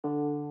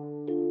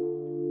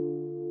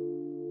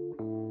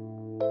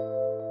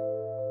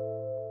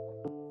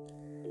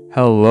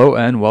Hello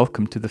and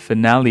welcome to the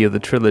finale of the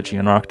trilogy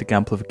on Arctic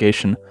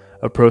amplification,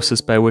 a process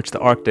by which the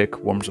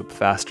Arctic warms up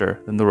faster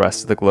than the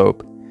rest of the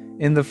globe.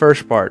 In the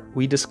first part,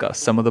 we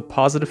discussed some of the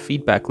positive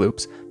feedback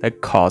loops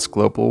that cause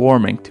global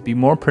warming to be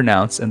more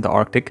pronounced in the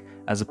Arctic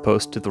as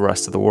opposed to the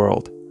rest of the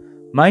world.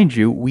 Mind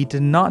you, we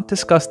did not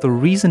discuss the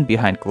reason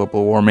behind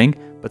global warming,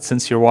 but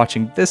since you're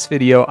watching this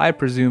video, I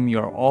presume you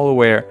are all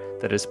aware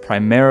that it is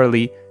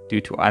primarily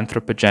due to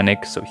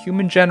anthropogenic, so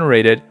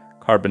human-generated,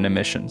 carbon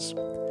emissions.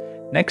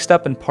 Next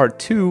up in part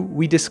 2,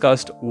 we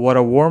discussed what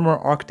a warmer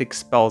Arctic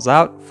spells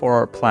out for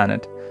our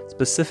planet,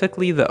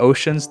 specifically the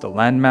oceans, the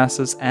land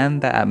masses,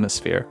 and the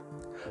atmosphere.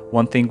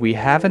 One thing we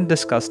haven't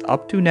discussed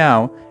up to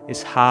now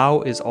is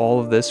how is all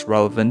of this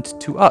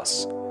relevant to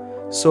us?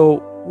 So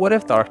what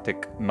if the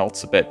Arctic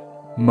melts a bit?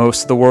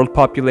 Most of the world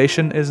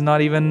population is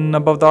not even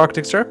above the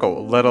Arctic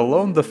Circle, let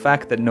alone the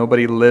fact that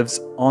nobody lives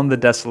on the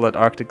desolate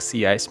Arctic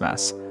sea ice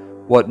mass.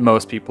 What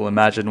most people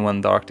imagine when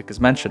the Arctic is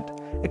mentioned.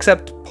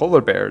 Except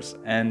polar bears,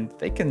 and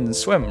they can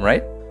swim,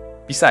 right?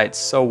 Besides,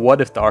 so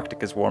what if the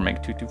Arctic is warming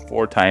 2 to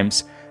 4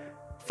 times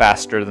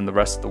faster than the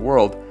rest of the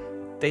world?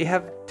 They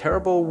have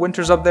terrible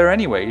winters up there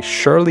anyway.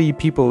 Surely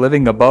people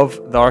living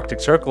above the Arctic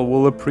Circle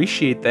will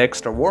appreciate the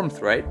extra warmth,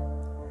 right?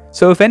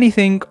 So if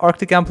anything,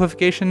 Arctic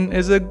amplification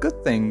is a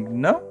good thing,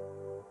 no?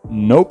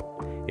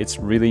 Nope, it's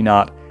really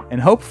not.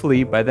 And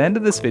hopefully by the end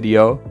of this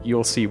video,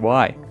 you'll see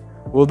why.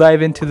 We'll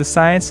dive into the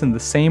science in the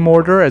same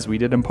order as we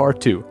did in part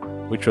 2,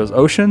 which was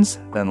oceans,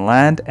 then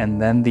land, and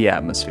then the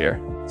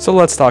atmosphere. So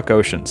let's talk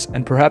oceans,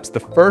 and perhaps the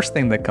first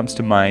thing that comes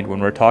to mind when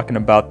we're talking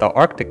about the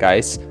Arctic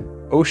ice,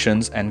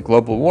 oceans, and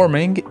global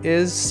warming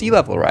is sea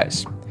level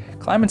rise.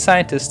 Climate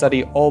scientists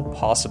study all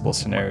possible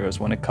scenarios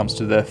when it comes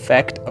to the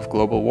effect of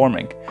global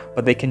warming,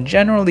 but they can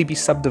generally be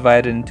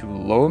subdivided into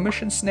low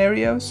emission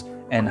scenarios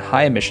and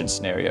high emission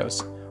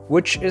scenarios,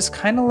 which is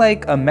kind of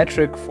like a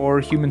metric for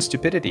human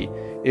stupidity.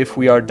 If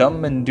we are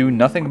dumb and do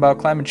nothing about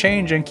climate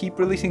change and keep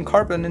releasing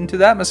carbon into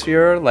the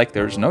atmosphere like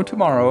there's no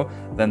tomorrow,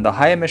 then the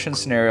high emission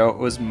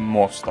scenario is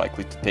most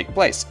likely to take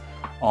place.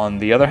 On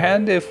the other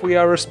hand, if we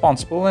are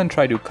responsible and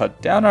try to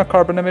cut down our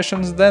carbon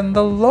emissions, then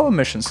the low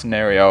emission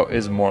scenario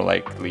is more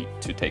likely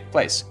to take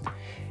place.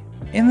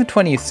 In the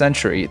 20th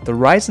century, the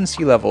rise in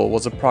sea level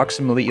was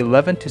approximately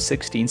 11 to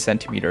 16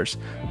 centimeters.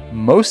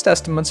 Most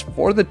estimates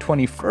for the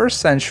 21st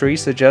century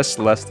suggest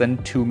less than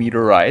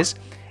 2-meter rise,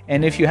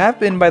 and if you have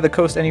been by the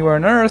coast anywhere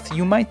on Earth,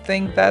 you might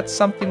think that's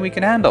something we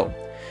can handle.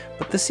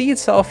 But the sea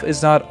itself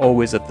is not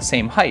always at the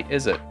same height,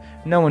 is it?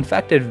 No, in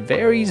fact it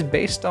varies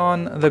based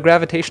on the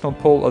gravitational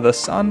pull of the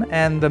sun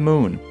and the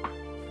moon.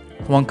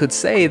 One could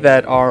say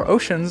that our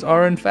oceans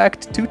are in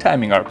fact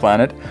two-timing our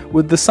planet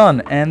with the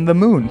sun and the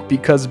moon,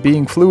 because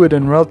being fluid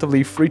and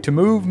relatively free to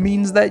move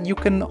means that you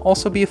can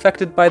also be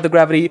affected by the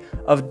gravity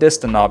of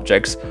distant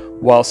objects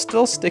while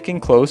still sticking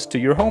close to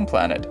your home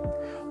planet.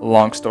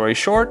 Long story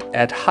short,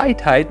 at high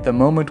tide, the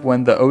moment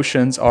when the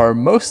oceans are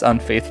most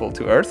unfaithful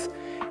to Earth,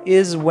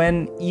 is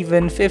when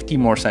even 50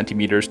 more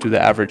centimeters to the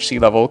average sea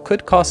level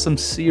could cause some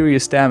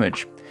serious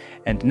damage.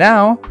 And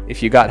now,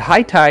 if you got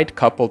high tide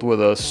coupled with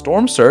a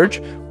storm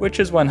surge, which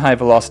is when high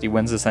velocity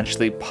winds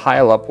essentially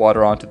pile up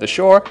water onto the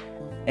shore,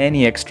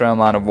 any extra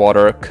amount of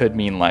water could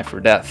mean life or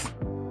death.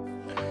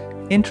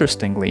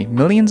 Interestingly,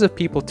 millions of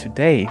people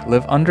today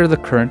live under the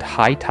current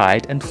high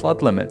tide and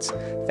flood limits,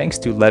 thanks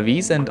to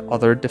levees and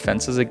other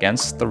defenses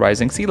against the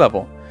rising sea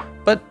level.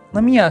 But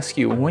let me ask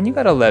you, when you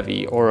got a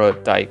levee or a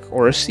dike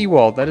or a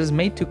seawall that is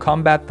made to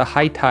combat the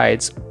high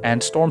tides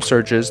and storm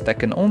surges that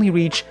can only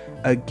reach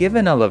a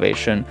given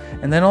elevation,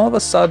 and then all of a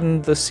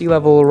sudden the sea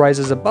level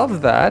rises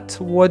above that,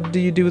 what do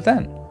you do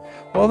then?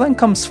 Well, then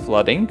comes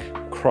flooding,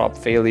 crop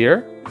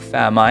failure,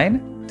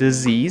 famine,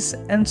 disease,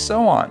 and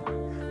so on.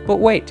 But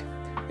wait,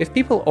 if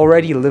people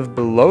already live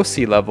below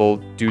sea level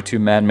due to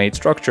man-made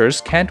structures,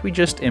 can't we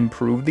just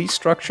improve these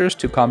structures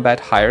to combat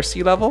higher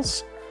sea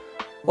levels?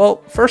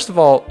 Well, first of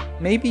all,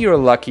 maybe you're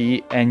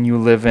lucky and you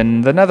live in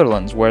the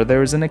Netherlands where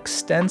there is an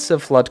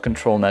extensive flood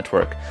control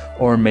network.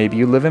 Or maybe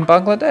you live in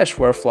Bangladesh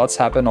where floods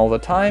happen all the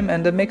time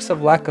and a mix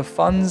of lack of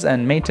funds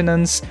and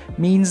maintenance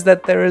means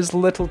that there is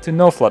little to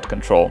no flood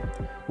control.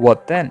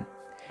 What then?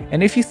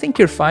 And if you think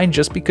you're fine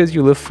just because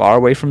you live far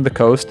away from the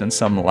coast in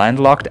some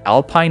landlocked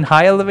alpine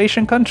high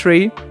elevation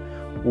country,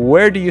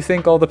 where do you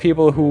think all the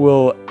people who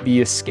will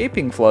be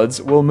escaping floods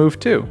will move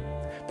to?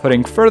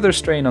 Putting further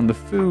strain on the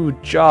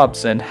food,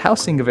 jobs, and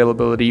housing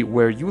availability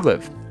where you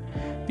live.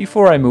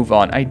 Before I move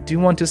on, I do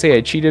want to say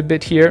I cheated a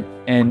bit here,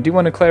 and do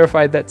want to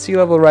clarify that sea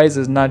level rise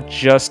is not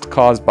just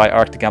caused by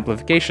Arctic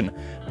amplification,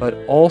 but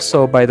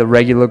also by the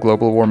regular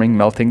global warming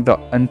melting the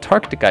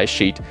Antarctic ice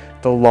sheet,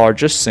 the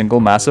largest single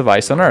mass of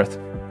ice on Earth.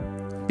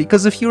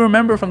 Because if you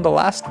remember from the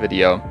last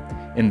video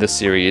in this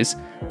series,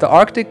 the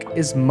Arctic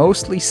is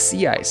mostly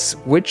sea ice,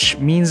 which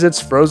means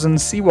it's frozen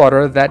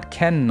seawater that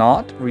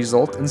cannot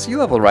result in sea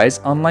level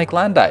rise, unlike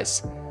land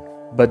ice.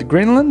 But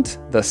Greenland,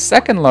 the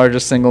second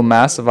largest single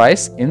mass of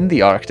ice in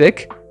the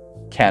Arctic,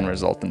 can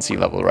result in sea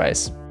level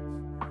rise.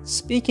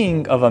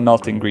 Speaking of a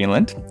melting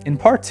Greenland, in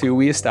part 2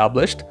 we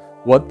established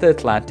what the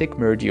Atlantic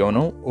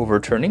Meridional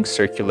Overturning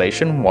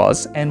circulation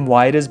was and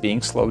why it is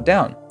being slowed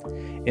down.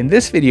 In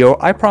this video,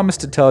 I promise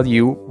to tell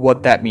you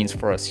what that means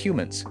for us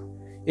humans.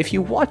 If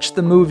you watch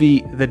the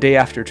movie The Day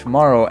After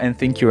Tomorrow and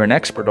think you're an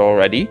expert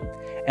already,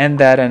 and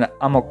that an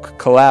AMOC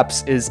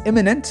collapse is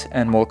imminent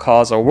and will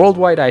cause a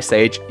worldwide ice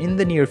age in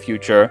the near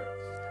future,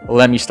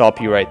 let me stop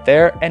you right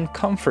there and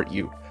comfort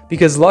you,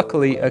 because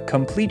luckily a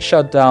complete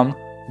shutdown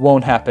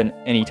won't happen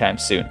anytime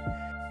soon.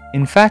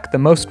 In fact, the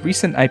most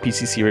recent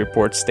IPCC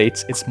report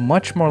states it's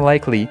much more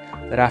likely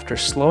that after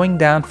slowing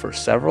down for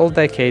several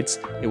decades,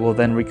 it will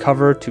then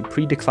recover to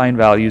pre-decline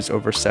values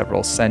over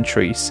several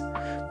centuries.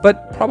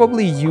 But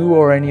probably you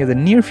or any of the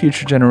near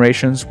future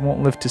generations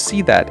won't live to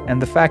see that,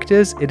 and the fact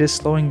is, it is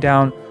slowing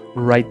down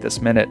right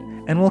this minute,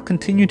 and will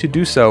continue to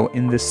do so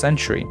in this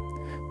century.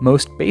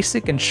 Most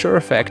basic and sure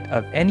effect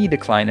of any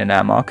decline in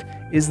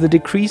AMOC is the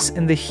decrease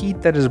in the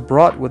heat that is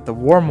brought with the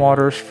warm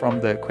waters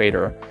from the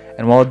equator.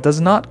 And while it does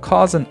not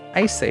cause an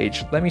ice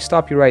age, let me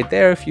stop you right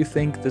there if you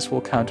think this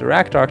will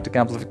counteract Arctic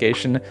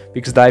amplification,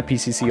 because the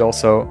IPCC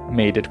also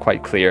made it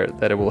quite clear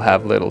that it will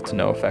have little to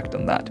no effect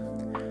on that.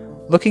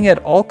 Looking at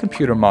all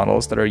computer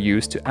models that are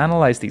used to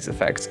analyze these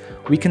effects,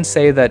 we can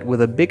say that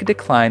with a big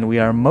decline, we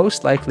are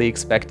most likely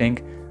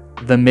expecting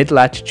the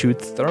mid-latitude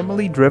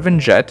thermally driven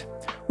jet,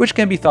 which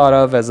can be thought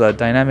of as a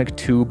dynamic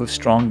tube of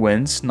strong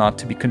winds, not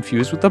to be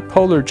confused with the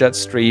polar jet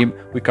stream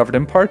we covered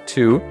in part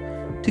 2,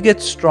 to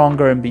get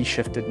stronger and be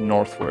shifted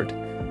northward.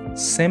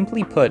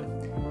 Simply put,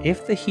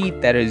 if the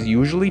heat that is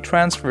usually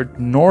transferred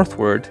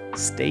northward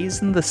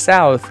stays in the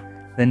south,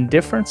 then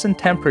difference in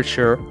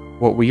temperature,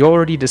 what we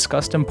already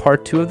discussed in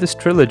part 2 of this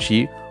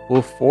trilogy,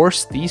 will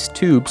force these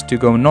tubes to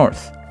go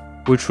north,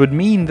 which would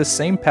mean the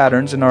same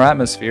patterns in our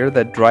atmosphere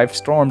that drive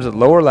storms at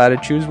lower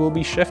latitudes will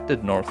be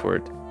shifted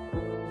northward.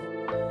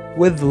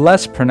 With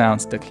less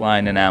pronounced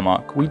decline in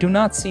AMOC, we do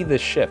not see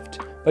this shift,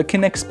 but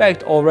can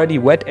expect already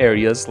wet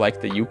areas like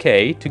the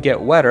UK to get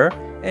wetter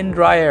and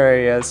dry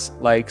areas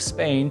like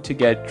Spain to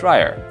get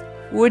drier,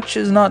 which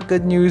is not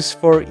good news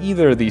for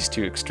either of these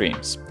two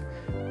extremes.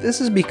 This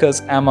is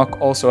because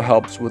AMOC also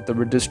helps with the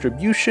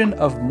redistribution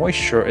of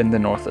moisture in the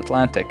North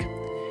Atlantic.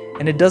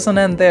 And it doesn't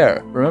end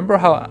there. Remember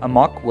how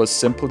AMOC was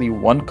simply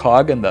one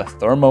cog in the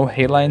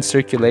thermohaline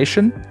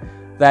circulation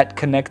that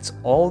connects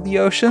all the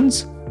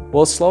oceans?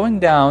 Well, slowing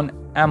down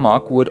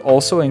AMOC would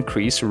also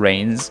increase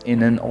rains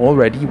in an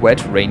already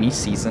wet rainy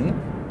season,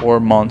 or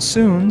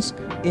monsoons,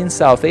 in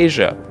South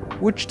Asia,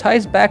 which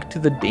ties back to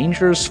the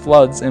dangerous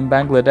floods in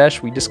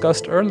Bangladesh we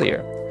discussed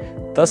earlier.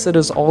 Thus it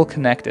is all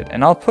connected,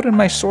 and I'll put in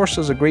my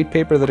sources a great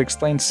paper that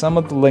explains some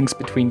of the links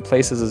between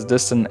places as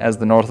distant as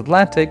the North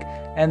Atlantic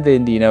and the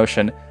Indian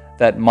Ocean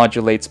that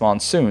modulates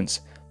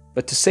monsoons.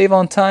 But to save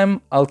on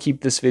time, I'll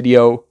keep this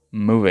video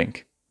moving.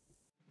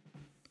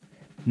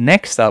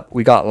 Next up,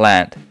 we got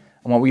land.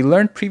 And what we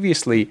learned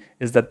previously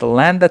is that the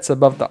land that's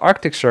above the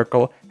Arctic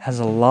Circle has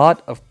a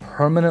lot of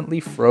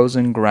permanently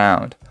frozen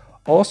ground,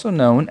 also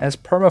known as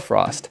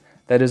permafrost,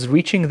 that is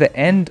reaching the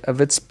end of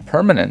its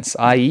permanence,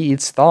 i.e.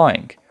 it's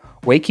thawing,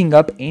 waking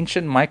up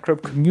ancient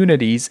microbe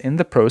communities in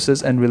the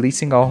process and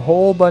releasing a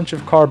whole bunch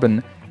of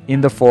carbon in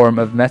the form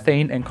of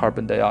methane and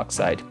carbon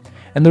dioxide.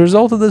 And the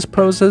result of this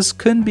process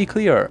couldn't be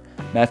clearer.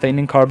 Methane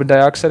and carbon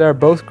dioxide are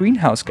both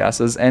greenhouse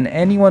gases, and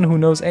anyone who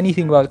knows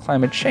anything about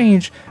climate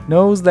change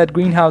knows that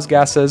greenhouse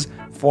gases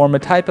form a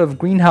type of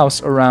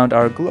greenhouse around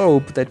our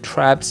globe that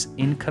traps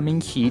incoming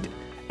heat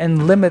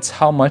and limits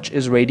how much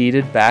is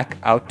radiated back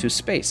out to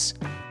space.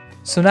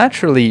 So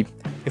naturally,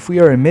 if we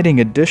are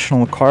emitting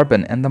additional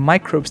carbon and the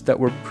microbes that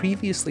were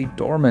previously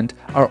dormant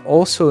are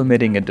also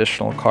emitting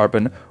additional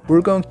carbon,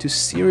 we're going to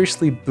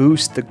seriously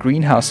boost the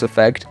greenhouse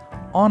effect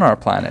on our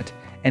planet.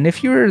 And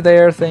if you're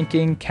there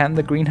thinking, can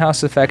the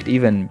greenhouse effect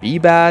even be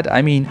bad?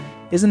 I mean,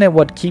 isn't it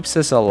what keeps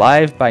us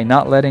alive by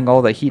not letting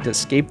all the heat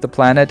escape the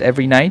planet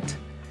every night?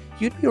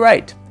 You'd be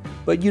right,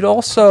 but you'd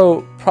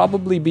also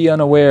probably be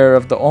unaware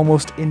of the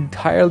almost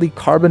entirely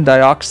carbon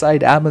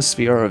dioxide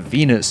atmosphere of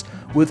Venus,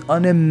 with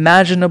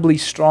unimaginably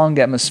strong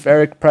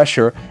atmospheric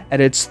pressure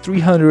at its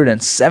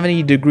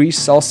 370 degrees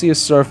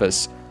Celsius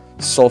surface,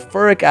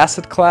 sulfuric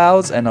acid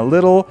clouds, and a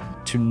little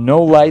to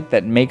no light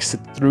that makes it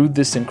through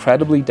this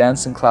incredibly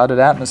dense and clouded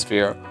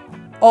atmosphere,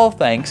 all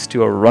thanks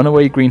to a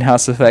runaway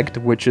greenhouse effect,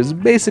 which is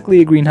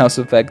basically a greenhouse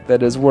effect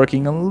that is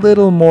working a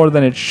little more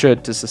than it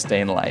should to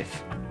sustain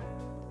life.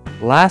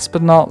 Last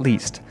but not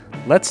least,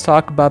 let's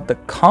talk about the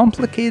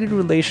complicated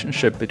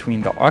relationship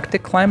between the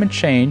Arctic climate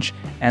change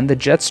and the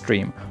jet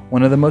stream,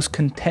 one of the most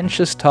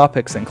contentious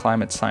topics in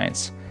climate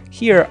science.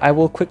 Here, I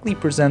will quickly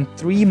present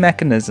 3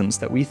 mechanisms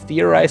that we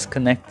theorize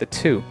connect the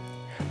two.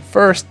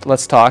 First,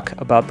 let's talk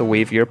about the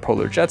wavier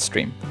polar jet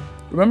stream.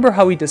 Remember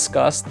how we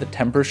discussed the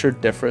temperature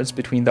difference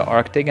between the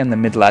Arctic and the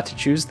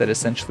mid-latitudes that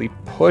essentially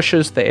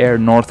pushes the air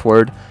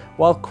northward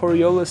while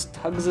Coriolis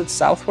tugs it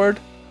southward?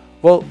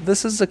 Well,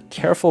 this is a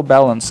careful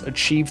balance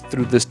achieved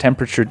through this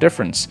temperature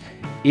difference.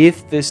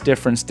 If this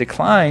difference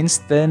declines,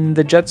 then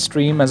the jet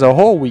stream as a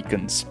whole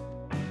weakens.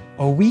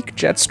 A weak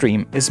jet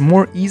stream is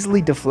more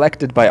easily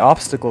deflected by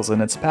obstacles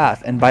in its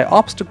path, and by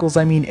obstacles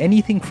I mean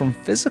anything from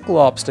physical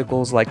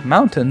obstacles like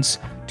mountains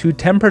to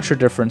temperature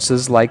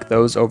differences like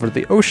those over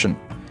the ocean.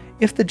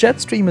 If the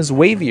jet stream is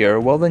wavier,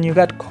 well then you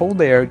got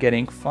cold air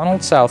getting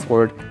funneled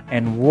southward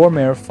and warm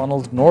air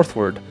funneled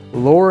northward,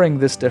 lowering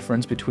this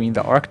difference between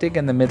the Arctic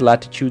and the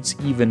mid-latitudes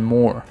even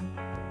more.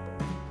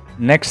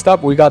 Next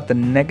up, we got the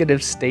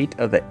negative state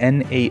of the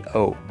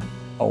NAO.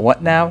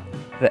 What now?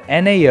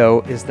 The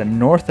NAO is the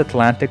North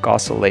Atlantic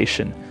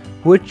Oscillation,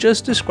 which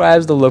just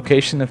describes the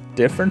location of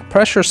different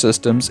pressure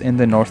systems in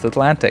the North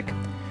Atlantic.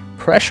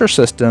 Pressure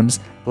systems,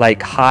 like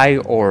high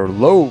or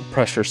low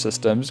pressure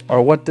systems,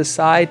 are what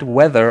decide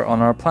weather on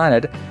our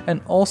planet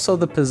and also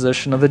the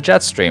position of the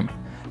jet stream.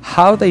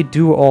 How they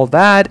do all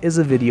that is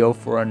a video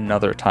for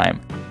another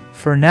time.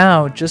 For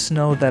now, just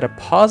know that a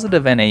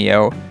positive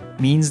NAO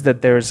means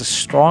that there is a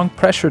strong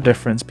pressure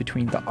difference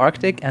between the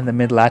Arctic and the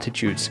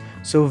mid-latitudes,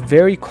 so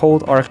very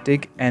cold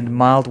Arctic and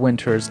mild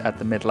winters at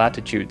the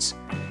mid-latitudes.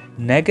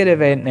 Negative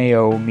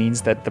NAO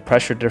means that the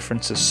pressure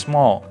difference is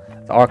small.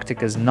 The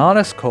Arctic is not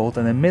as cold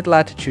and the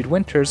mid-latitude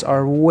winters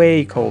are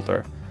way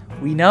colder.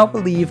 We now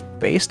believe,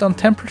 based on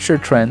temperature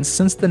trends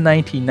since the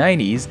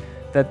 1990s,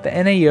 that the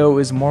NAO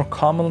is more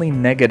commonly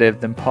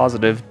negative than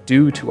positive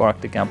due to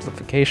Arctic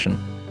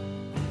amplification.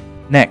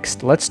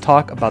 Next, let's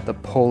talk about the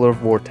polar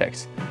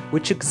vortex,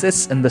 which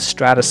exists in the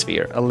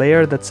stratosphere, a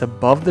layer that's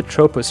above the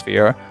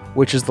troposphere,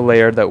 which is the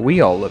layer that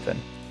we all live in.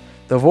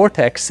 The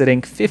vortex,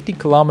 sitting 50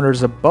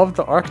 kilometers above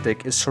the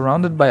Arctic, is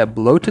surrounded by a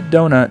bloated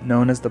donut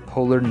known as the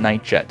polar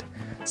night jet,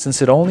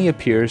 since it only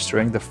appears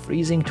during the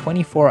freezing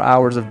 24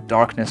 hours of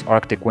darkness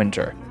Arctic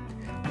winter.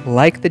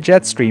 Like the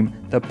jet stream,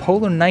 the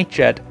polar night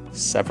jet,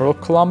 several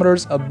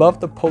kilometers above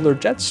the polar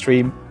jet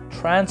stream,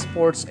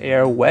 transports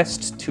air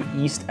west to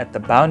east at the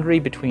boundary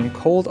between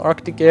cold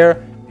Arctic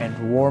air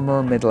and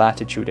warmer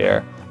mid-latitude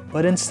air.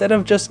 But instead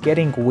of just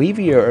getting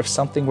wavier if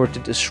something were to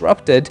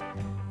disrupt it,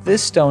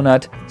 this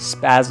donut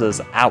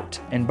spazzes out.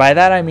 And by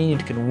that I mean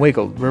it can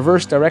wiggle,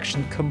 reverse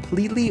direction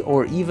completely,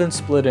 or even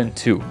split in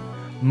two.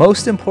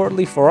 Most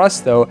importantly for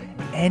us though,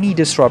 any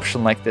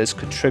disruption like this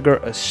could trigger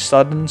a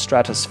sudden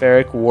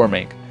stratospheric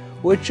warming,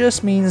 which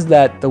just means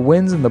that the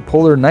winds in the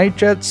polar night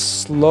jet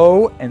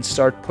slow and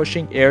start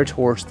pushing air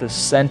towards the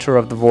center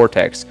of the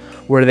vortex,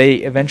 where they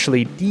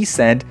eventually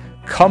descend,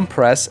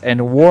 compress,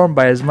 and warm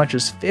by as much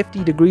as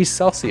 50 degrees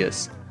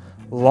Celsius.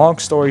 Long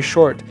story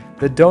short,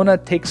 the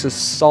donut takes a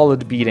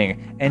solid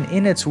beating, and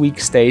in its weak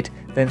state,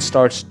 then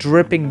starts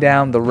dripping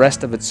down the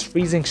rest of its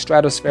freezing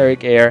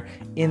stratospheric air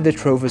in the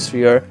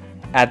troposphere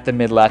at the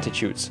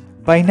mid-latitudes.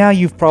 By now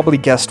you've probably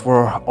guessed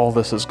where all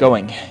this is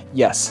going.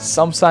 Yes,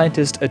 some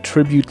scientists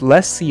attribute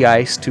less sea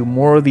ice to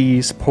more of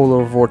these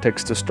polar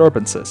vortex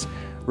disturbances.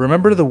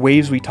 Remember the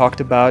waves we talked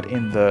about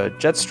in the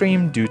jet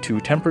stream due to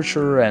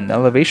temperature and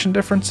elevation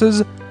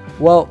differences?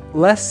 Well,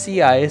 less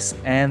sea ice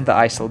and the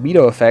ice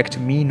albedo effect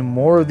mean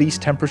more of these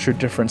temperature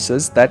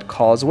differences that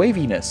cause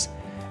waviness.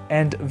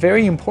 And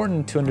very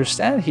important to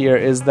understand here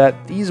is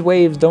that these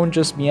waves don't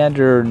just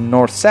meander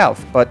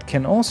north-south, but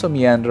can also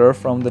meander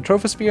from the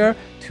troposphere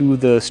to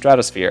the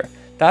stratosphere.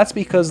 That's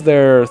because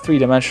they're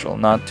three-dimensional,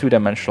 not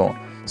two-dimensional,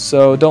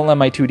 so don't let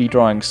my 2D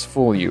drawings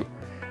fool you.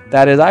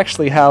 That is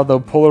actually how the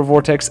polar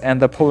vortex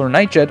and the polar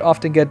night jet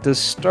often get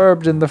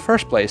disturbed in the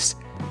first place.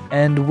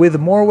 And with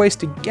more ways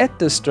to get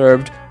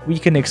disturbed, we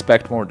can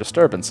expect more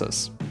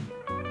disturbances.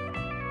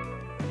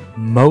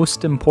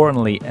 Most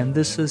importantly, and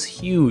this is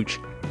huge,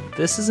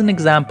 this is an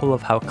example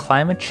of how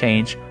climate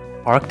change,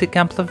 Arctic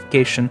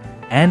amplification,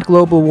 and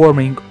global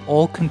warming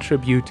all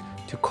contribute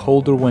to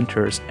colder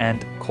winters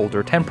and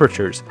colder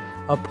temperatures,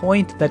 a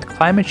point that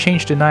climate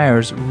change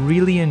deniers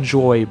really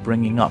enjoy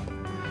bringing up.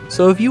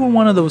 So if you were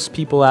one of those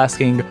people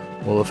asking,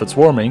 well, if it's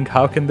warming,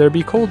 how can there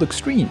be cold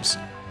extremes?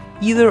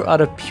 Either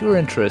out of pure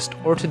interest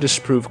or to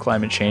disprove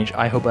climate change,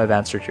 I hope I've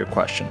answered your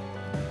question.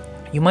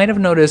 You might have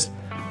noticed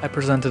I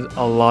presented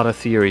a lot of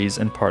theories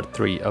in part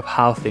 3 of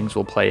how things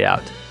will play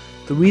out.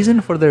 The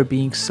reason for there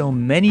being so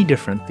many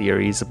different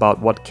theories about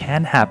what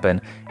can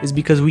happen is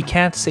because we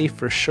can't say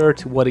for sure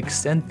to what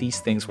extent these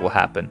things will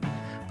happen.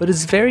 But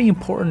it's very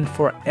important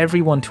for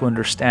everyone to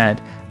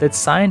understand that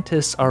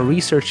scientists are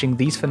researching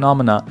these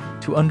phenomena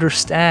to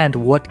understand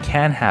what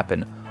can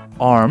happen,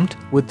 armed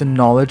with the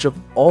knowledge of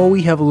all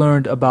we have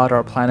learned about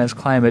our planet's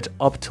climate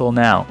up till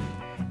now.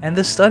 And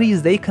the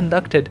studies they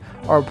conducted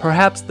are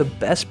perhaps the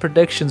best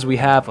predictions we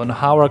have on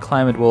how our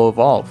climate will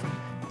evolve,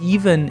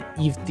 even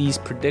if these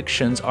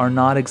predictions are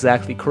not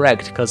exactly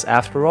correct, because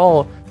after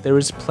all, there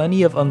is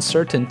plenty of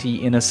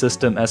uncertainty in a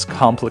system as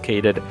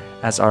complicated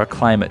as our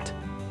climate.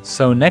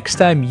 So next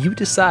time you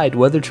decide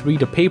whether to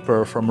read a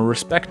paper from a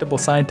respectable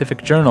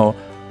scientific journal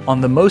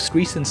on the most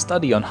recent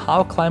study on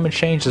how climate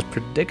change is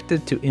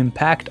predicted to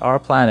impact our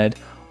planet,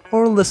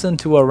 or listen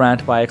to a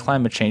rant by a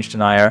climate change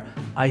denier,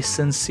 I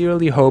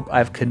sincerely hope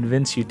I've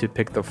convinced you to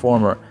pick the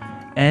former.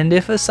 And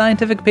if a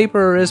scientific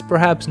paper is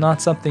perhaps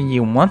not something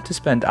you want to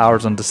spend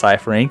hours on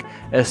deciphering,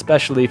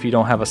 especially if you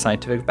don't have a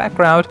scientific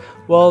background,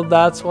 well,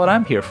 that's what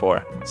I'm here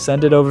for.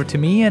 Send it over to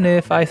me, and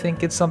if I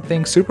think it's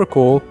something super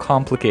cool,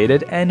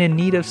 complicated, and in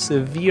need of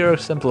severe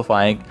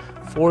simplifying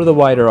for the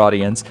wider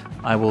audience,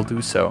 I will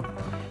do so.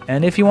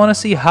 And if you want to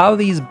see how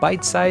these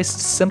bite-sized,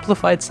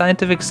 simplified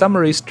scientific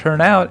summaries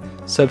turn out,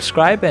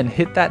 subscribe and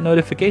hit that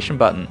notification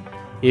button.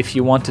 If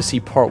you want to see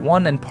part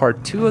 1 and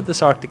part 2 of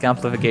this Arctic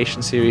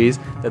Amplification series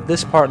that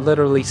this part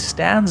literally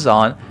stands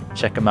on,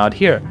 check them out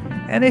here.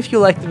 And if you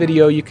liked the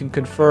video, you can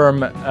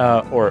confirm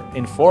or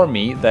inform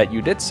me that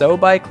you did so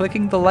by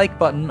clicking the like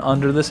button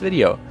under this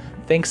video.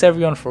 Thanks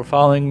everyone for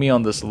following me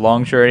on this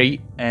long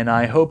journey, and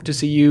I hope to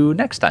see you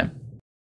next time.